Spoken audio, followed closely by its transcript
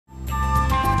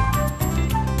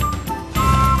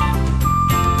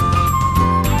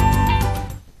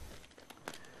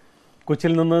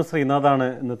കൊച്ചിയിൽ നിന്ന് ശ്രീനാഥാണ്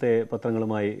ഇന്നത്തെ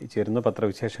പത്രങ്ങളുമായി ചേരുന്നത്,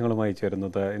 പത്രവിശേഷങ്ങളുമായി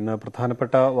ചേരുന്നത്. ഇന്ന്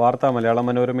പ്രധാനപ്പെട്ട വാർത്ത മലയാള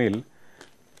മനോരമയിൽ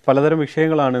പലതരം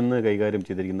വിഷയങ്ങളാണ് ഇന്ന് കൈകാര്യം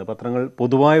ചെയ്തിരിക്കുന്നത്. പത്രങ്ങൾ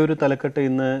പൊതുവായൊരു തലക്കെട്ട്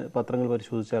ഇന്ന് പത്രങ്ങൾ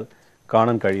പരിശോധിച്ചാൽ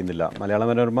കാണാൻ കഴിയുന്നില്ല. മലയാള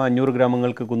മനോരമ 500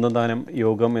 ഗ്രാമങ്ങൾക്ക് കുന്നന്താനം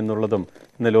യോഗം എന്നുള്ളതും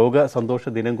ഇന്ന് ലോക സന്തോഷ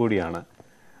ദിനം കൂടിയാണ്.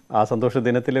 ആ സന്തോഷ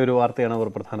ദിനത്തിലെ ഒരു വാർത്തയാണ് അവർ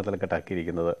പ്രധാന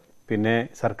തലക്കെട്ടാക്കിയിരിക്കുന്നത്. പിന്നെ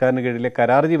സർക്കാരിന് കീഴിലെ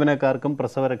കരാർ ജീവനക്കാർക്കും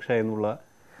പ്രസവരക്ഷ എന്നുള്ള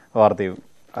വാർത്തയും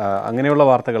അങ്ങനെയുള്ള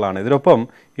വാർത്തകളാണ്. ഇതിനൊപ്പം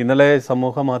ഇന്നലെ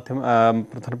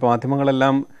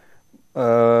മാധ്യമങ്ങളെല്ലാം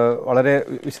വളരെ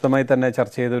വിശദമായി തന്നെ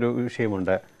ചർച്ച ചെയ്തൊരു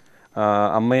വിഷയമുണ്ട്.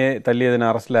 അമ്മയെ തല്ലിയതിന്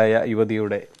അറസ്റ്റിലായ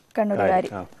യുവതിയുടെ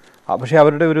പക്ഷേ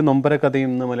അവരുടെ ഒരു നൊമ്പര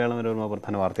കഥയും ഇന്ന് മലയാള മനോരമ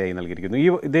പ്രധാന വാർത്തയായി നൽകിയിരിക്കുന്നു.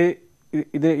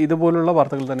 ഇതുപോലുള്ള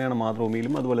വാർത്തകൾ തന്നെയാണ്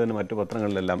മാതൃഭൂമിയിലും അതുപോലെ തന്നെ മറ്റു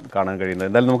പത്രങ്ങളിലെല്ലാം കാണാൻ കഴിയുന്നത്.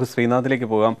 എന്തായാലും നമുക്ക് ശ്രീനാഥിലേക്ക്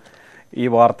പോകാം. ഈ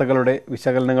വാർത്തകളുടെ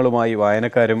വിശകലനങ്ങളുമായി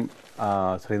വായനക്കാരും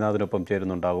ശ്രീനാഥിനൊപ്പം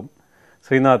ചേരുന്നുണ്ടാകും.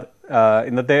 ശ്രീനാഥ്,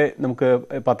 ഇന്നത്തെ നമുക്ക്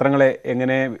പത്രങ്ങളെ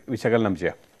എങ്ങനെ വിശകലനം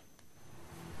ചെയ്യാം?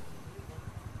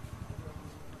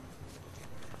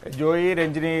 ജോയി,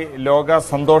 രഞ്ജിനി, ലോക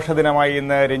സന്തോഷ ദിനമായി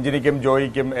ഇന്ന് രഞ്ജിനിക്കും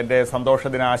ജോയിക്കും എൻ്റെ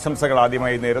സന്തോഷ ദിന ആശംസകൾ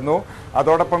ആദ്യമായി നേരുന്നു.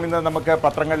 അതോടൊപ്പം ഇന്ന് നമുക്ക്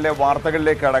പത്രങ്ങളിലെ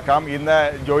വാർത്തകളിലേക്ക് കടക്കാം. ഇന്ന്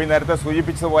ജോയി നേരത്തെ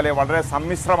സൂചിപ്പിച്ചതുപോലെ വളരെ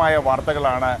സമ്മിശ്രമായ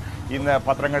വാർത്തകളാണ് ഇന്ന്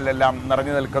പത്രങ്ങളിലെല്ലാം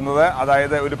നിറഞ്ഞു നിൽക്കുന്നത്.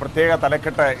 അതായത് ഒരു പ്രത്യേക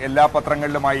തലക്കെട്ട് എല്ലാ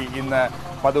പത്രങ്ങളിലുമായി ഇന്ന്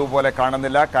പതിവ് പോലെ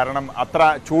കാണുന്നില്ല. കാരണം അത്ര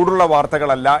ചൂടുള്ള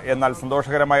വാർത്തകളല്ല, എന്നാൽ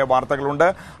സന്തോഷകരമായ വാർത്തകളുണ്ട്.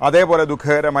 അതേപോലെ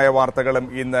ദുഃഖകരമായ വാർത്തകളും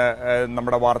ഇന്ന്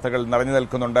നമ്മുടെ വാർത്തകൾ നിറഞ്ഞു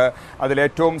നിൽക്കുന്നുണ്ട്.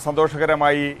 അതിലേറ്റവും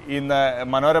സന്തോഷകരമായി ഇന്ന്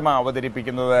മനോരമ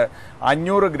അവതരിപ്പിക്കുന്നത്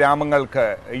 500 ഗ്രാമങ്ങൾക്ക്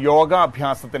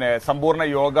യോഗാഭ്യാസത്തിന് സമ്പൂർണ്ണ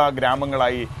യോഗ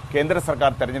ഗ്രാമങ്ങളായി കേന്ദ്ര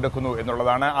സർക്കാർ തെരഞ്ഞെടുക്കുന്നു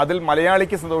എന്നുള്ളതാണ്. അതിൽ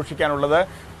മലയാളിക്ക് സന്തോഷിക്കാനുള്ളത്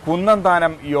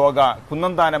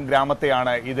കുന്നന്താനം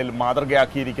ഗ്രാമത്തെയാണ് ഇതിൽ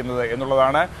മാതൃകയാക്കിയിരിക്കുന്നത്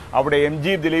എന്നുള്ളതാണ്. അവിടെ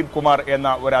MG ദിലീപ് കുമാർ എന്ന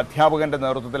ഒരു അധ്യാപകന്റെ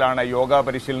നേതൃത്വത്തിലാണ് യോഗ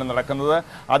പരിശീലനം നടക്കുന്നത്.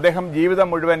 അദ്ദേഹം ജീവിതം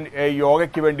മുഴുവൻ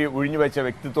യോഗയ്ക്ക് വേണ്ടി ഒഴിഞ്ഞുവെച്ച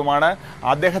വ്യക്തിത്വമാണ്.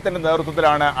 അദ്ദേഹത്തിന്റെ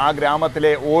നേതൃത്വത്തിലാണ് ആ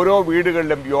ഗ്രാമത്തിലെ ഓരോ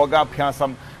വീടുകളിലും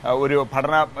യോഗാഭ്യാസം ഒരു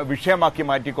പഠന വിഷയമാക്കി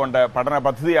മാറ്റിക്കൊണ്ട്, പഠന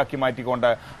പദ്ധതിയാക്കി മാറ്റിക്കൊണ്ട്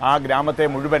ആ ഗ്രാമത്തെ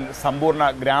മുഴുവൻ സമ്പൂർണ്ണ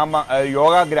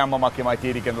യോഗാ ഗ്രാമമാക്കി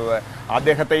മാറ്റിയിരിക്കുന്നത്.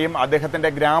 അദ്ദേഹത്തെയും അദ്ദേഹത്തിന്റെ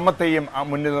ഗ്രാമത്തെയും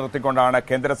മുന്നിൽ നിർത്തിക്കൊണ്ടാണ്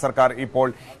കേന്ദ്ര സർക്കാർ ഇപ്പോൾ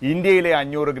ഇന്ത്യയിലെ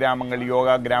 500 ഗ്രാമങ്ങൾ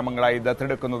യോഗാ ഗ്രാമങ്ങളായി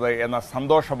ദത്തെടുക്കുന്നത് എന്ന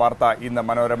സന്തോഷ വാർത്ത ഇന്ന്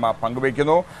മനോരമ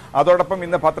പങ്കുവയ്ക്കുന്നു. അതോടൊപ്പം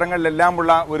ഇന്ന്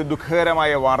പത്രങ്ങളിലെല്ലാമുള്ള ഒരു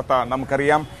ദുഃഖകരമായ വാർത്ത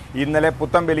നമുക്കറിയാം. ഇന്നലെ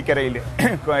പുത്തംവേലിക്കരയിൽ,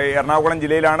 എറണാകുളം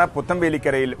ജില്ലയിലാണ്,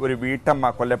 പുത്തംവേലിക്കരയിൽ ഒരു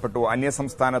വീട്ടമ്മ കൊല്ലപ്പെട്ടു.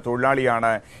 അന്യസംസ്ഥാന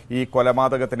തൊഴിലാളിയാണ് ഈ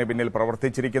കൊലപാതകത്തിന് പിന്നിൽ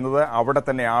പ്രവർത്തിച്ചിരിക്കുന്നത്. അവിടെ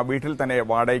തന്നെ ആ വീട്ടിൽ തന്നെ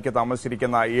വാടകയ്ക്ക്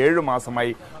താമസിച്ചിരിക്കുന്ന 7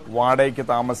 മാസമായി വാടകയ്ക്ക്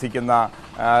താമസിക്കുന്ന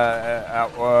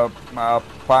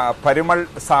പരിമൾ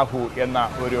സാഹു എന്ന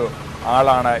ഒരു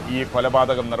ആളാണ് ഈ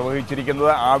കൊലപാതകം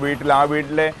നിർവഹിച്ചിരിക്കുന്നത്. ആ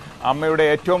വീട്ടിലെ അമ്മയുടെ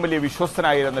ഏറ്റവും വലിയ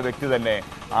വിശ്വസ്തനായിരുന്ന വ്യക്തി തന്നെ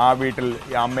ആ വീട്ടിൽ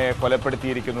അമ്മയെ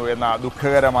കൊലപ്പെടുത്തിയിരിക്കുന്നു എന്ന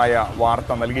ദുഃഖകരമായ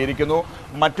വാർത്ത നൽകിയിരിക്കുന്നു.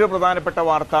 മറ്റൊരു പ്രധാനപ്പെട്ട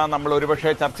വാർത്ത, നമ്മൾ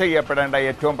ഒരുപക്ഷെ ചർച്ച ചെയ്യപ്പെടേണ്ട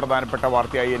ഏറ്റവും പ്രധാനപ്പെട്ട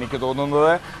വാർത്തയായി എനിക്ക്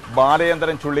തോന്നുന്നത്,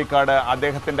 ബാലചന്ദ്രൻ ചുള്ളിക്കാട്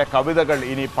അദ്ദേഹത്തിന്റെ കവിതകൾ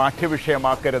ഇനി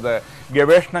പാഠ്യവിഷയമാക്കരുത്,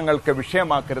 ഗവേഷണങ്ങൾക്ക്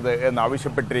വിഷയമാക്കരുത്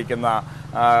എന്നാവശ്യപ്പെട്ടിരിക്കുന്ന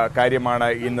കാര്യമാണ്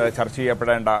ഇന്ന് ചർച്ച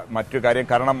ചെയ്യപ്പെടേണ്ട മറ്റു കാര്യം.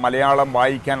 കാരണം മലയാളം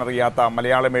വായിക്കാൻ അറിയാത്ത,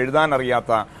 മലയാളം എഴുതാൻ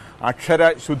അറിയാത്ത,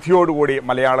 അക്ഷരശുദ്ധിയോടുകൂടി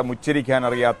മലയാളം ഉച്ചരിക്കാൻ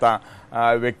അറിയാത്ത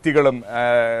വ്യക്തികളും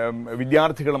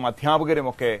വിദ്യാർത്ഥികളും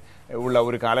അധ്യാപകരുമൊക്കെ ഉള്ള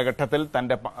ഒരു കാലഘട്ടത്തിൽ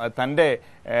തൻ്റെ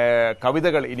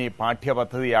കവിതകൾ ഇനി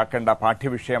പാഠ്യപദ്ധതിയാക്കേണ്ട,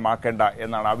 പാഠ്യവിഷയമാക്കേണ്ട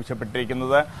എന്നാണ്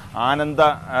ആവശ്യപ്പെട്ടിരിക്കുന്നത്.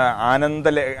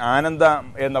 ആനന്ദ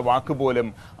എന്ന വാക്കുപോലും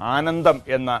ആനന്ദം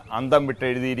എന്ന അന്തം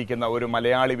വിട്ടെഴുതിയിരിക്കുന്ന ഒരു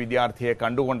മലയാളി വിദ്യാർത്ഥിയെ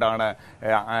കണ്ടുകൊണ്ടാണ്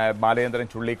ബാലചന്ദ്രൻ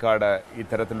ചുള്ളിക്കാട്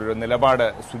ഇത്തരത്തിലൊരു നിലപാട്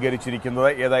സ്വീകരിച്ചിരിക്കുന്നത്.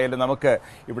 ഏതായാലും നമുക്ക്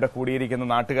ഇവിടെ കൂടിയിരിക്കുന്ന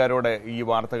നാട്ടുകാരോട് ഈ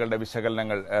വാർത്തകളുടെ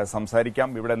വിശകലനങ്ങൾ സംസാരിക്കാം.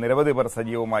 ഇവിടെ നിരവധി പേർ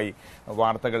സജീവമായി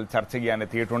വാർത്തകൾ ചർച്ച ചെയ്യാൻ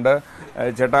എത്തിയിട്ടുണ്ട്.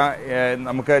 ചേട്ടാ,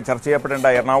 നമുക്ക് ചർച്ച ചെയ്യപ്പെടേണ്ട,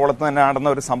 എറണാകുളത്ത് തന്നെ നടന്ന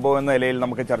ഒരു സംഭവം എന്ന നിലയിൽ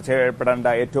നമുക്ക് ചർച്ച ചെയ്യപ്പെടേണ്ട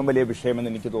ഏറ്റവും വലിയ വിഷയമെന്ന്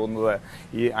എനിക്ക് തോന്നുന്നത്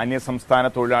ഈ അന്യസംസ്ഥാന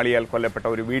തൊഴിലാളിയാൽ കൊല്ലപ്പെട്ട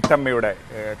ഒരു വീട്ടമ്മയുടെ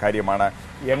കാര്യമാണ്.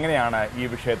 എങ്ങനെയാണ് ഈ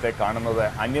വിഷയത്തെ കാണുന്നത്?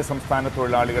 അന്യസംസ്ഥാന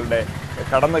തൊഴിലാളികളുടെ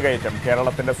കടന്നുകയറ്റം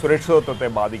കേരളത്തിന്റെ സുരക്ഷിതത്വത്തെ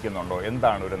ബാധിക്കുന്നുണ്ടോ?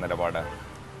 എന്താണ് ഒരു നിലപാട്?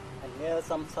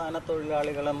 അന്യസംസ്ഥാന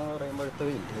തൊഴിലാളികളെന്ന്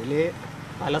പറയുമ്പോഴത്തേക്ക് ഇന്ത്യയിലെ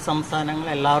പല സംസ്ഥാനങ്ങൾ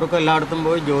എല്ലായിടത്തും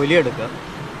പോയി ജോലി എടുക്കാം,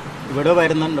 ഇവിടെ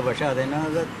വരുന്നുണ്ട്. പക്ഷെ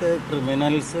അതിനകത്ത്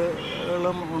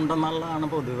ക്രിമിനൽസുകളും ഉണ്ടെന്നുള്ളതാണ്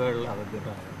പൊതുവെയുള്ള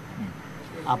അഭിപ്രായം.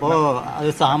 അപ്പോൾ അത്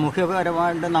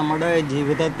സാമൂഹ്യപരമായിട്ട് നമ്മുടെ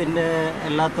ജീവിതത്തിൻ്റെ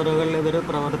എല്ലാ തുറകളിലും ഇവർ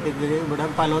പ്രവർത്തിക്കുകയും ഇവിടെ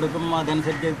പലർക്കും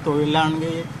അതനുസരിച്ച്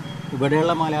തൊഴിലാണെങ്കിൽ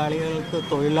ഇവിടെയുള്ള മലയാളികൾക്ക്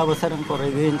തൊഴിലവസരം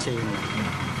കുറയുകയും ചെയ്യുന്നു.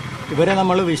 ഇവരെ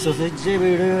നമ്മൾ വിശ്വസിച്ച്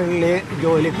വീടുകളിൽ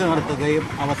ജോലിക്ക് നിർത്തുകയും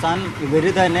അവസാനം ഇവർ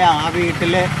തന്നെ ആ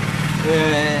വീട്ടിലെ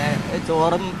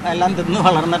ചോറും എല്ലാം തിന്ന്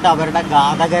വളർന്നിട്ട് അവരുടെ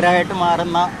ഘാതകരായിട്ട്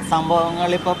മാറുന്ന സംഭവങ്ങൾ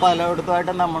ഇപ്പോൾ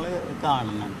പലയിടത്തുമായിട്ട് നമ്മൾ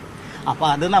കാണുന്നുണ്ട്. അപ്പോൾ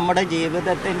അത് നമ്മുടെ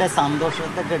ജീവിതത്തിൻ്റെ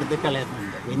സന്തോഷത്തെ കെടുത്തി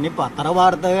കളയുന്നുണ്ട്. ഇനി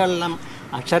പത്രവാർത്തകളെല്ലാം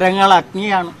അക്ഷരങ്ങൾ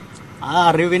അഗ്നിയാണ്. ആ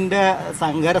അറിവിൻ്റെ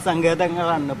സങ്കര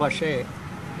സങ്കേതങ്ങളാണ്. പക്ഷേ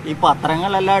ഈ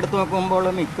പത്രങ്ങളെല്ലാം എടുത്തു നോക്കുമ്പോൾ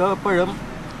മിക്കപ്പോഴും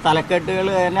തലക്കെട്ടുകൾ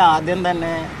തന്നെ ആദ്യം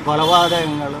തന്നെ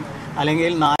കൊലപാതകങ്ങളും,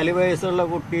 അല്ലെങ്കിൽ 4 വയസ്സുള്ള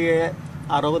കുട്ടിയെ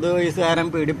 60 വയസ്സുകാരൻ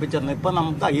പീഡിപ്പിച്ചെന്ന്. ഇപ്പം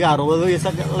നമുക്ക് ഈ 60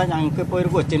 വയസ്സൊക്കെ ഉള്ള ഞങ്ങൾക്കിപ്പോൾ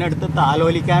ഒരു കൊച്ചിനെടുത്ത്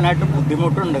താലോലിക്കാനായിട്ട്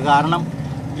ബുദ്ധിമുട്ടുണ്ട്. കാരണം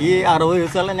ഈ 60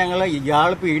 വയസ്സുള്ള ഞങ്ങൾ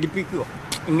ഇയാൾ പീഡിപ്പിക്കുമോ,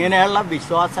 ഇങ്ങനെയുള്ള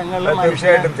വിശ്വാസങ്ങൾ.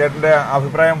 തീർച്ചയായിട്ടും ചേട്ടന്റെ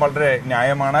അഭിപ്രായം വളരെ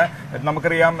ന്യായമാണ്.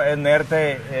 നമുക്കറിയാം, നേരത്തെ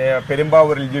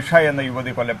പെരുമ്പാവൂരിൽ ജിഷ എന്ന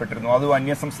യുവതി കൊല്ലപ്പെട്ടിരുന്നു. അതും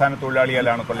അന്യസംസ്ഥാന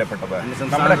തൊഴിലാളിയാലാണ് കൊല്ലപ്പെട്ടത്.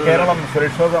 നമ്മുടെ കേരളം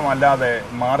സുരക്ഷിതമല്ലാതെ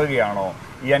മാറുകയാണോ?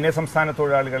 ഈ അന്യസംസ്ഥാന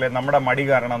തൊഴിലാളികളെ നമ്മുടെ മടി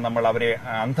കാരണം നമ്മൾ അവരെ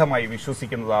അന്ധമായി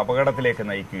വിശ്വസിക്കുന്നത് അപകടത്തിലേക്ക്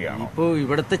നയിക്കുകയാണ്. ഇപ്പോൾ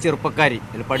ഇവിടുത്തെ ചെറുപ്പക്കാർ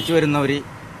പഠിച്ചു വരുന്നവർ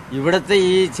ഇവിടുത്തെ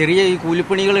ഈ ചെറിയ ഈ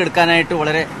കൂലിപ്പണികൾ എടുക്കാനായിട്ട്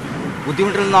വളരെ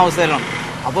ബുദ്ധിമുട്ടുന്ന അവസ്ഥയിലാണ്.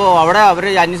 അപ്പോൾ അവിടെ അവർ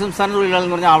അന്യസംസ്ഥാന തൊഴിലാളികൾ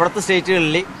എന്ന് പറഞ്ഞാൽ അവിടുത്തെ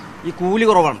സ്റ്റേറ്റുകളിൽ ഈ കൂലി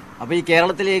കുറവാണ്. അപ്പോൾ ഈ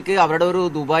കേരളത്തിലേക്ക് അവരുടെ ഒരു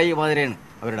ദുബായ് മാതിരിയാണ്.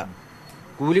 അവരുടെ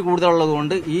കൂലി കൂടുതലുള്ളത്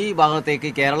കൊണ്ട് ഈ ഭാഗത്തേക്ക്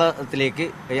കേരളത്തിലേക്ക്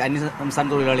അന്യസംസ്ഥാന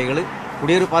തൊഴിലാളികൾ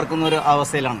കുടിയേറി പാർക്കുന്ന ഒരു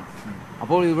അവസ്ഥയിലാണ്.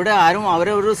 അപ്പോൾ ഇവിടെ ആരും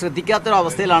അവരെ ഒരു ശ്രദ്ധിക്കാത്തൊരു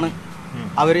അവസ്ഥയിലാണ്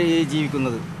അവർ ഈ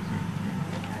ജീവിക്കുന്നത്.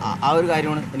 ആ ഒരു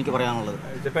കാര്യമാണ് എനിക്ക് പറയാനുള്ളത്.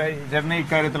 ചേട്ടന്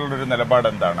ഇക്കാര്യത്തിലുള്ളൊരു നിലപാട്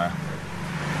എന്താണ്?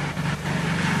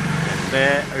 എൻ്റെ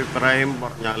അഭിപ്രായം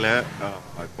പറഞ്ഞാൽ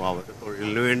ഇപ്പോൾ അവർ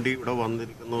തൊഴിലിന് വേണ്ടി ഇവിടെ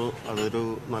വന്നിരിക്കുന്നു, അതൊരു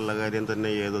നല്ല കാര്യം തന്നെ.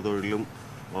 ഏത് തൊഴിലും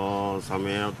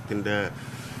സമയത്തിൻ്റെ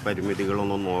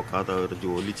പരിമിതികളൊന്നും നോക്കാതെ അവർ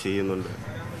ജോലി ചെയ്യുന്നുണ്ട്.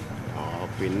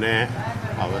 പിന്നെ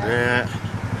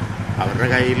അവരുടെ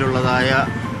കയ്യിലുള്ളതായ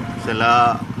ചില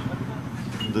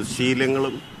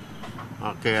ദുശീലങ്ങളും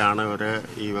ഒക്കെയാണ് അവരെ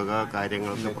ഈ വക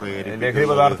കാര്യങ്ങൾക്ക് പ്രേരിപ്പിക്കുന്നത്. ലഹരി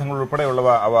പദാർത്ഥങ്ങൾ ഉൾപ്പെടെയുള്ളവ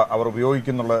അവർ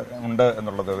ഉപയോഗിക്കുന്നുണ്ട്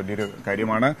എന്നുള്ളത് വലിയൊരു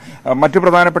കാര്യമാണ്. മറ്റു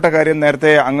പ്രധാനപ്പെട്ട കാര്യം,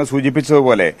 നേരത്തെ അങ്ങ്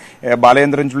സൂചിപ്പിച്ചതുപോലെ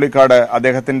ബാലേന്ദ്രൻ ചുള്ളിക്കാട്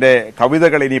അദ്ദേഹത്തിന്റെ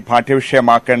കവിതകൾ ഇനി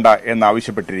പാഠ്യവിഷയമാക്കേണ്ട എന്ന്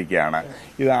ആവശ്യപ്പെട്ടിരിക്കുകയാണ്.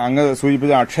 ഇത് അങ്ങ്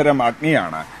സൂചിപ്പിച്ച അക്ഷരം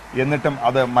അഗ്നിയാണ്. എന്നിട്ടും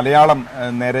അത് മലയാളം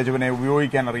നേരെ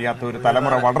ഉപയോഗിക്കാൻ അറിയാത്ത ഒരു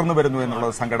തലമുറ വളർന്നു വരുന്നു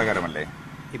എന്നുള്ളത് സങ്കടകരമല്ലേ?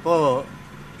 ഇപ്പോൾ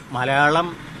മലയാളം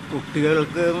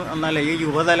കുട്ടികൾക്ക് എന്നല്ല, ഈ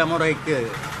യുവതലമുറയ്ക്ക്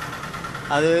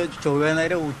അത്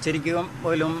ചൊവ്വേനേരം ഉച്ചരിക്കുക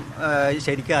പോലും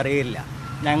ശരിക്കും അറിയില്ല.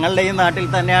 ഞങ്ങളുടെ ഈ നാട്ടിൽ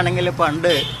തന്നെയാണെങ്കിൽ പണ്ട്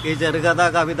ഈ ചെറുകഥ,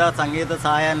 കവിത, സംഗീത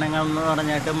സായാഹ്നങ്ങൾ എന്ന്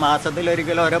പറഞ്ഞിട്ട്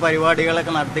മാസത്തിലൊരിക്കലും ഓരോ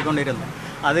പരിപാടികളൊക്കെ നടത്തിക്കൊണ്ടിരുന്നു.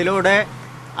 അതിലൂടെ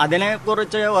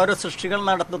അതിനെക്കുറിച്ച് ഓരോ സൃഷ്ടികൾ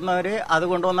നടത്തുന്നവർ അത്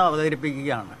കൊണ്ടുവന്ന്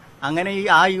അവതരിപ്പിക്കുകയാണ്. അങ്ങനെ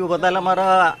ആ യുവതലമുറ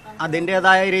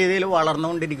അതിൻ്റേതായ രീതിയിൽ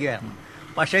വളർന്നുകൊണ്ടിരിക്കുകയാണ്.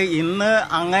 പക്ഷേ ഇന്ന്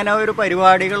അങ്ങനെ ഒരു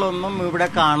പരിപാടികളൊന്നും ഇവിടെ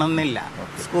കാണുന്നില്ല.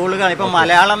 സ്കൂളുകൾ ഇപ്പം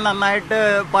മലയാളം നന്നായിട്ട്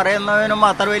പറയുന്നതിനും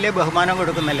അത്ര വലിയ ബഹുമാനം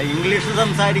കൊടുക്കുന്നില്ല. ഇംഗ്ലീഷ്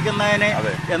സംസാരിക്കുന്നതിന്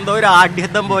എന്തോ ഒരു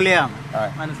ആഢ്യത്വം പോലെയാണ്.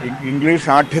 ഇംഗ്ലീഷ്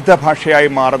ആഢ്യത്വ ഭാഷയായി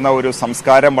മാറുന്ന ഒരു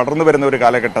സംസ്കാരം വളർന്നു വരുന്ന ഒരു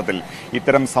കാലഘട്ടത്തിൽ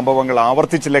ഇത്തരം സംഭവങ്ങൾ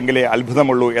ആവർത്തിച്ചില്ലെങ്കിലേ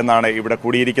അത്ഭുതമുള്ളൂ എന്നാണ് ഇവിടെ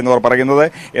കൂടിയിരിക്കുന്നവർ പറയുന്നത്.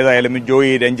 ഏതായാലും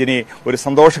ജോയി, രഞ്ജിനി, ഒരു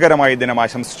സന്തോഷകരമായ ദിനം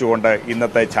ആശംസിച്ചുകൊണ്ട്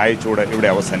ഇന്നത്തെ ചായച്ചൂട് ഇവിടെ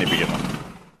അവസാനിപ്പിക്കുന്നു.